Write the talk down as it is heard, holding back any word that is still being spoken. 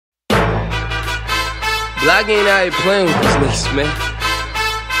Block ain't out here playing with these niggas, man.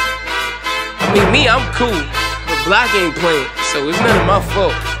 I mean, me, I'm cool, but Block ain't playing, so it's none of my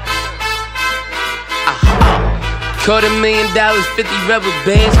fault. Caught $1 million, 50 rubber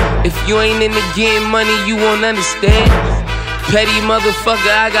bands. If you ain't into getting money, you won't understand. Petty motherfucker,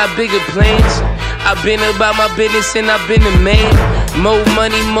 I got bigger plans. I've been about my business and I've been a man. More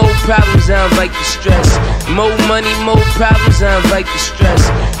money, more problems, I invite the stress. More money, more problems, I invite the stress.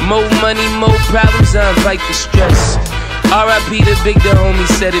 More money, more problems, I invite the stress. R.I.P. the big, the homie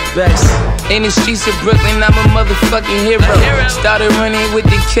said it best. In the streets of Brooklyn, I'm a motherfucking hero. Started running with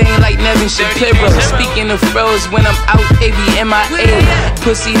the cane like Nevin Shapiro. Speaking of froze, when I'm out, they be MIA.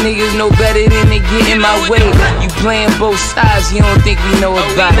 Pussy niggas know better than they get in my way. You playing both sides, you don't think we know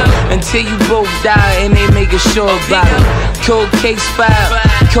about it. Until you both die and they make a show about it. Cold case file,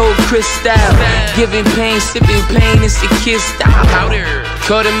 cold crystal. Giving pain, sipping pain, it's a kid style.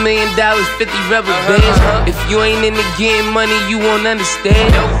 Caught $1 million, 50 rubber bands. If you ain't into getting money, you won't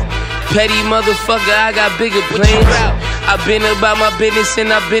understand. Petty motherfucker, I got bigger plans. I've been about my business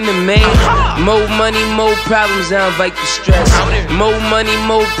and I've been a man. More money, more problems, I invite the stress. More money,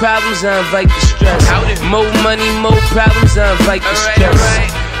 more problems, I invite the stress. More money, more problems, I invite the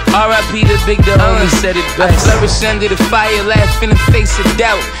stress. R.I.P. the big, the homie said it best. I flourish under the fire, laugh in the face of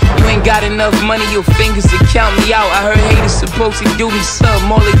doubt. You ain't got enough money, your fingers to count me out. I heard haters supposed to do me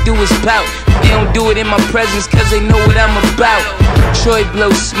something, all they do is pout. They don't do it in my presence cause they know what I'm about. Troy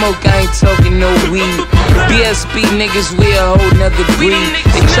blow smoke, I ain't talking no weed. BSB niggas, we a whole nother breed.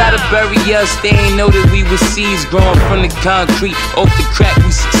 They try to bury us, they ain't know that we were seeds growing from the concrete. Off the crack,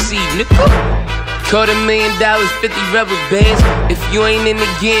 we succeed, nigga. Caught $1 million, 50 rubber bands. If you ain't into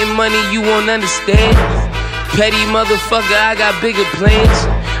getting money, you won't understand. Petty motherfucker, I got bigger plans.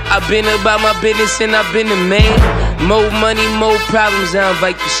 I've been about my business and I've been a man. More money, more problems, I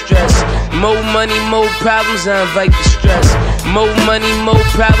invite the stress. More money, more problems, I invite the stress. More money, more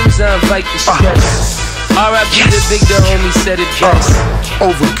problems, I invite the stress. R.I.P. the big, the homie said it best.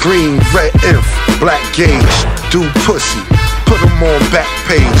 Over green, red if, black gauge, do pussy. Put them on back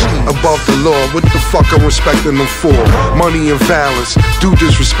page, above the law. What the fuck I'm respecting them for? Money and violence, do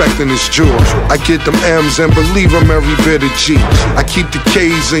disrespecting his jaw. I get them M's and believe I'm every bit of G. I keep the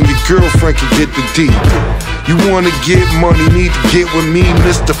K's and your girlfriend can get the D. You wanna get money, need to get with me,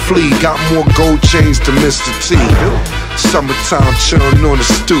 Mr. Flea. Got more gold chains than Mr. T. Summertime chillin' on the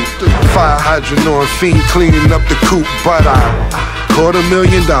stoop. Fire hydrant on fiend cleaning up the coop. But I caught $1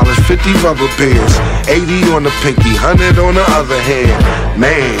 million, 50 rubber bands, 80 on the pinky, 100 on the other hand.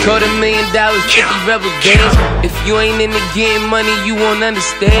 Man, caught $1 million, 50 rubber bands. If you ain't into getting money, you won't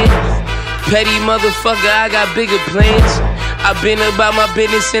understand. Petty motherfucker, I got bigger plans. I've been about my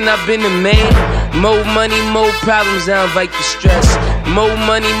business and I've been a man. More money, more problems, I invite the stress. More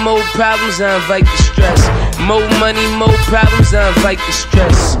money, more problems, I invite the stress. More money, more problems, I invite the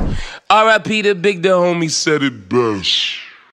stress. R.I.P. the big, the homie said it best.